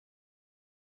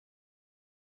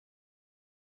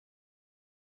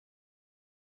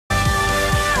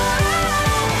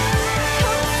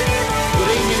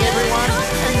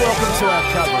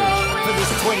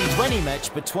T20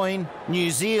 match between New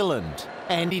Zealand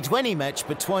and T20 match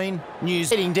between New Zealand.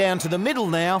 Heading down to the middle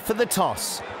now for the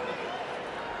toss.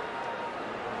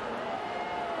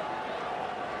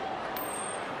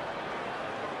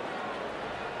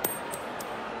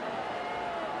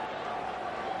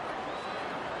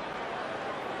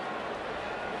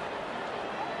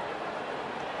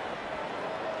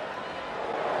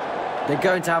 They're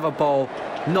going to have a bowl,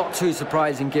 not too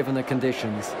surprising given the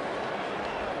conditions.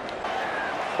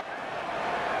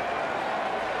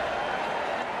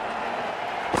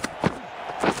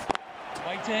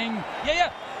 Waiting.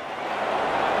 Yeah.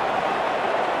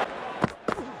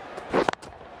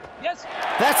 Yes.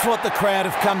 That's what the crowd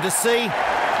have come to see.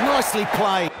 Nicely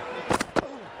played.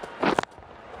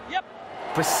 Yep.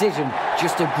 Precision,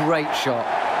 just a great shot.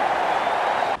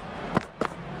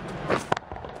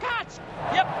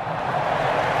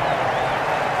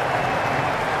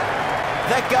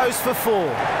 That goes for 4.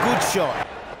 Good shot.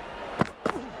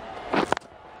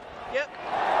 Yep.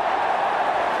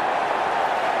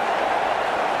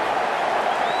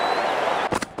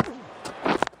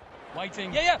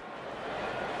 Waiting. Yeah.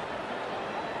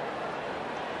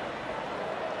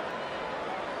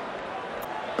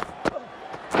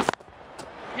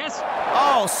 Yes.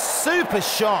 Oh, super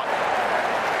shot.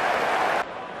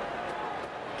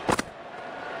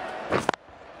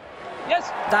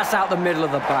 Yes. That's out the middle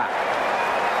of the bat.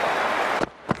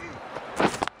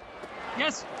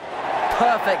 Yes.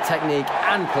 Perfect technique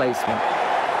and placement.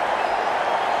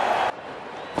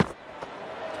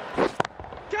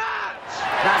 Catch!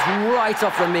 That's right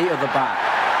off the meat of the bat.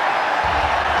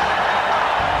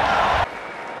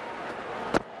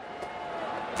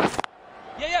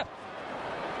 Yeah.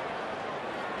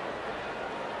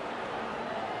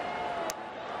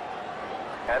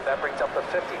 And that brings up the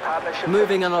 50 partnership.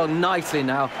 Moving along nicely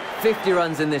now. 50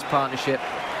 runs in this partnership.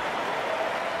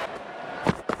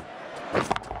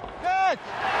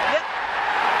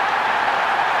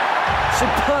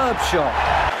 Superb shot.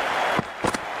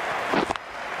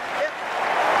 Yep.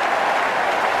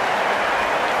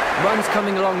 Runs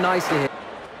coming along nicely here.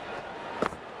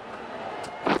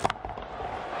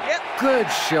 Yep. Good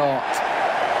shot.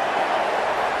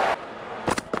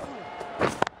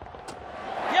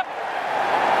 Yep.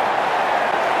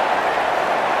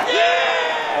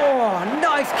 Yeah! Oh,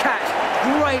 nice catch.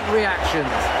 Great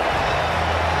reactions.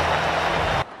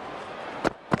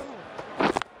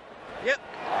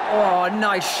 Oh,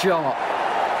 nice shot.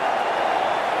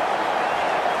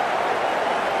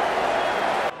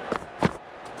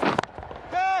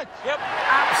 Good. Yep.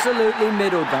 Absolutely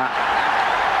middled that.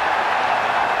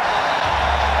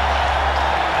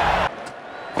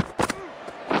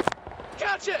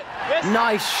 Catch it. Yes.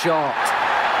 Nice shot.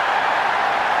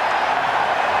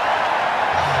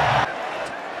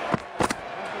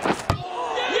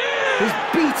 Yeah! He's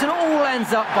beaten all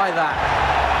ends up by that.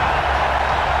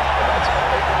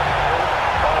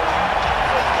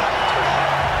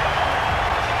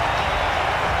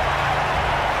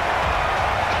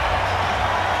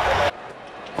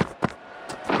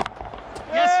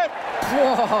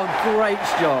 Oh, great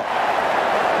shot.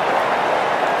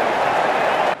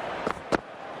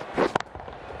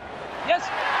 Yes.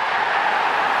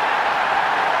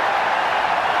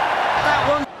 That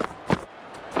one.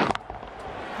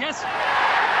 Yes.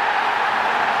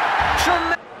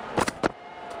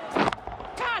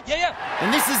 Catch. Yeah.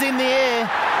 And this is in the air.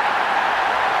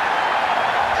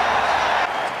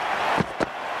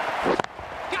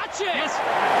 Gotcha. Yes.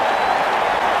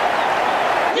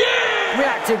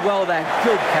 Reacted well there.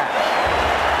 Good catch.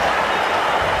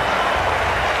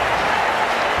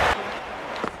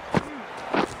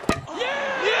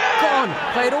 Yeah! Gone.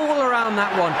 Played all around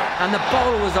that one, and the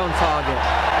bowler was on target.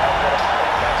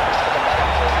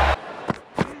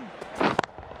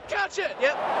 Catch it.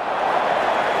 Yep.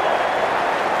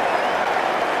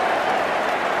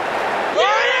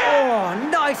 Oh,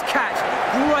 nice catch.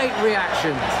 Great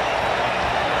reactions.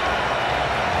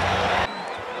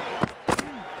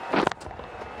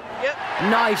 Yep.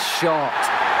 Nice shot.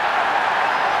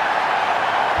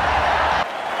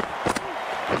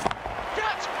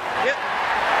 Catch. Yep.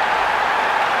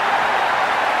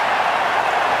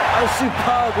 Oh,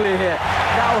 superbly hit.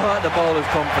 That'll hurt the bowler's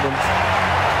confidence.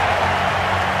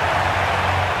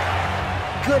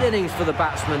 Good innings for the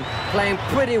batsman, playing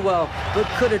pretty well, but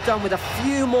could have done with a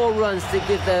few more runs to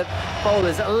give the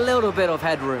bowlers a little bit of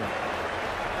headroom.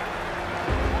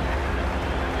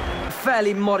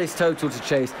 Fairly modest total to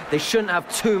chase. They shouldn't have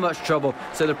too much trouble,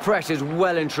 so the pressure's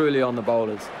well and truly on the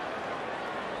bowlers.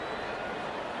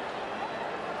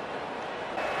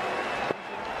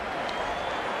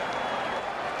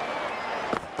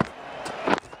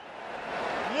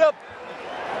 Yep.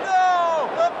 No!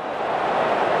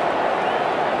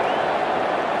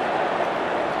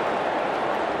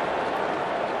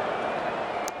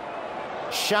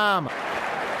 Sharma.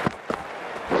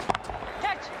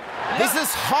 Catch. This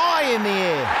is high in the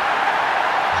air.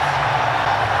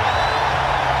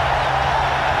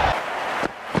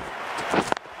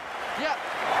 Yep.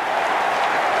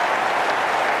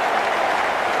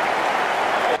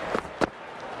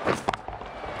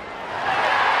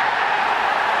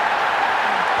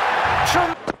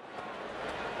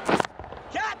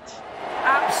 Catch.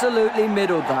 Absolutely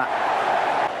middled that.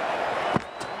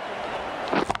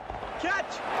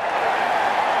 Catch.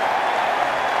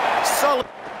 Solid.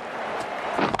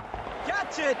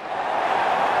 Catch it.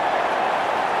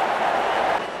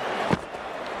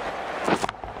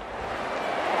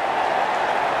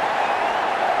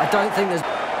 I don't think there's...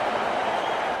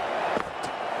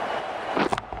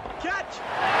 Catch.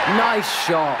 Nice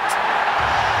shot.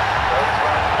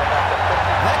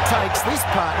 That takes this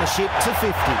partnership to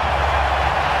 50.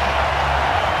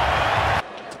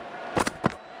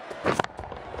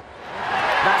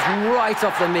 That's right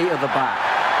off the meat of the bat.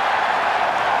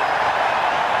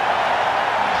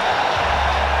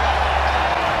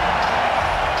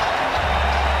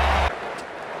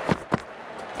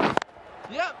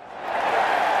 Yep.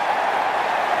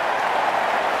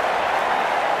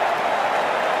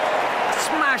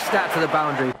 Smash that to the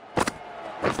boundary.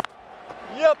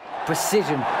 Yep.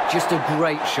 Precision, just a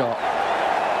great shot.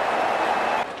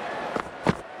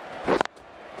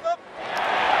 Up.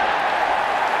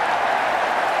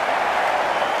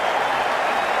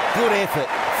 Good effort.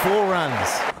 4 runs.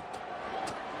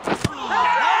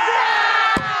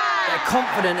 They're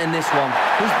confident in this one.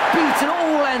 He's beaten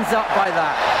all ends up by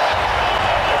that.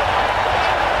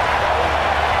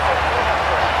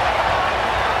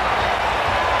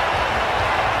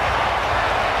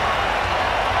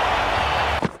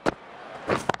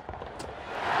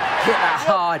 Hit that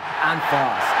hard and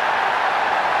fast.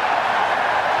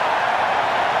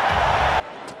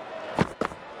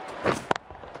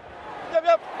 Yep.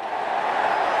 Yep.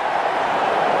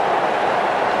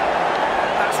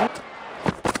 That's Up.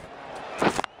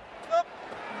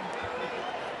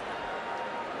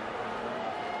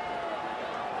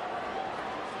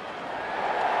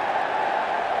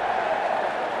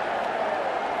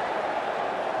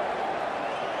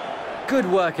 good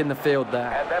work in the field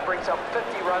there. And that brings up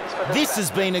 50 runs for This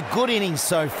has been a good innings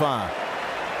so far.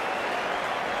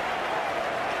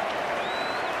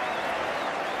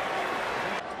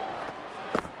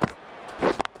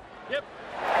 Yep.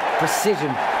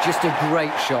 Precision, just a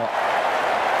great shot.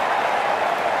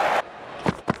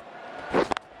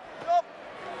 Up.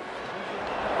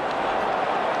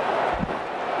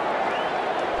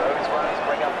 Those runs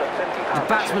bring up the 50 The partnership.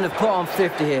 batsmen have put on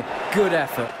 50 here. Good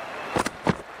effort.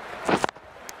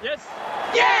 Yes.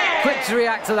 Yeah. Quick to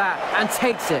react to that and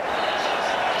takes it.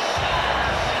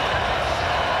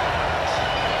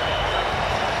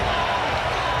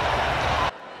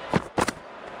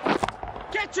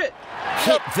 Catch it.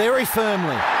 Hit very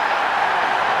firmly.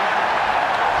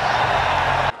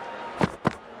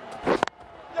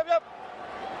 Yep. Yep.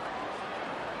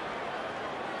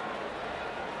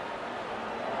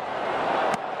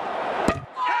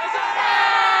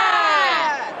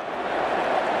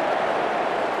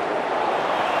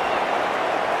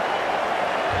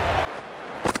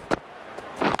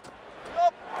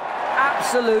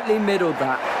 Absolutely middled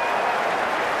that.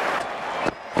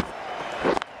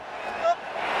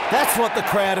 That's what the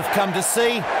crowd have come to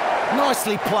see.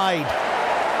 Nicely played. And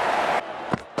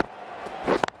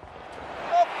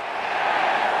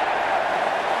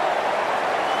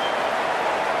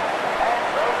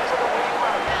those are the winning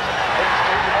runs. Things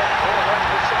moving on forward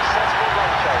with successful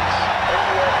run chase.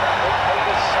 England with a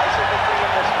decisive victory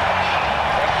in this match.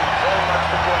 Thank you very much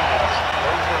for joining us.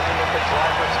 Please remember to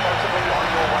drive responsibly on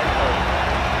your way home.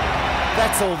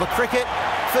 That's all the cricket,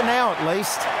 for now at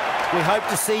least. We hope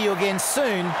to see you again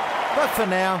soon, but for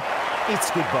now, it's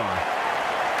goodbye.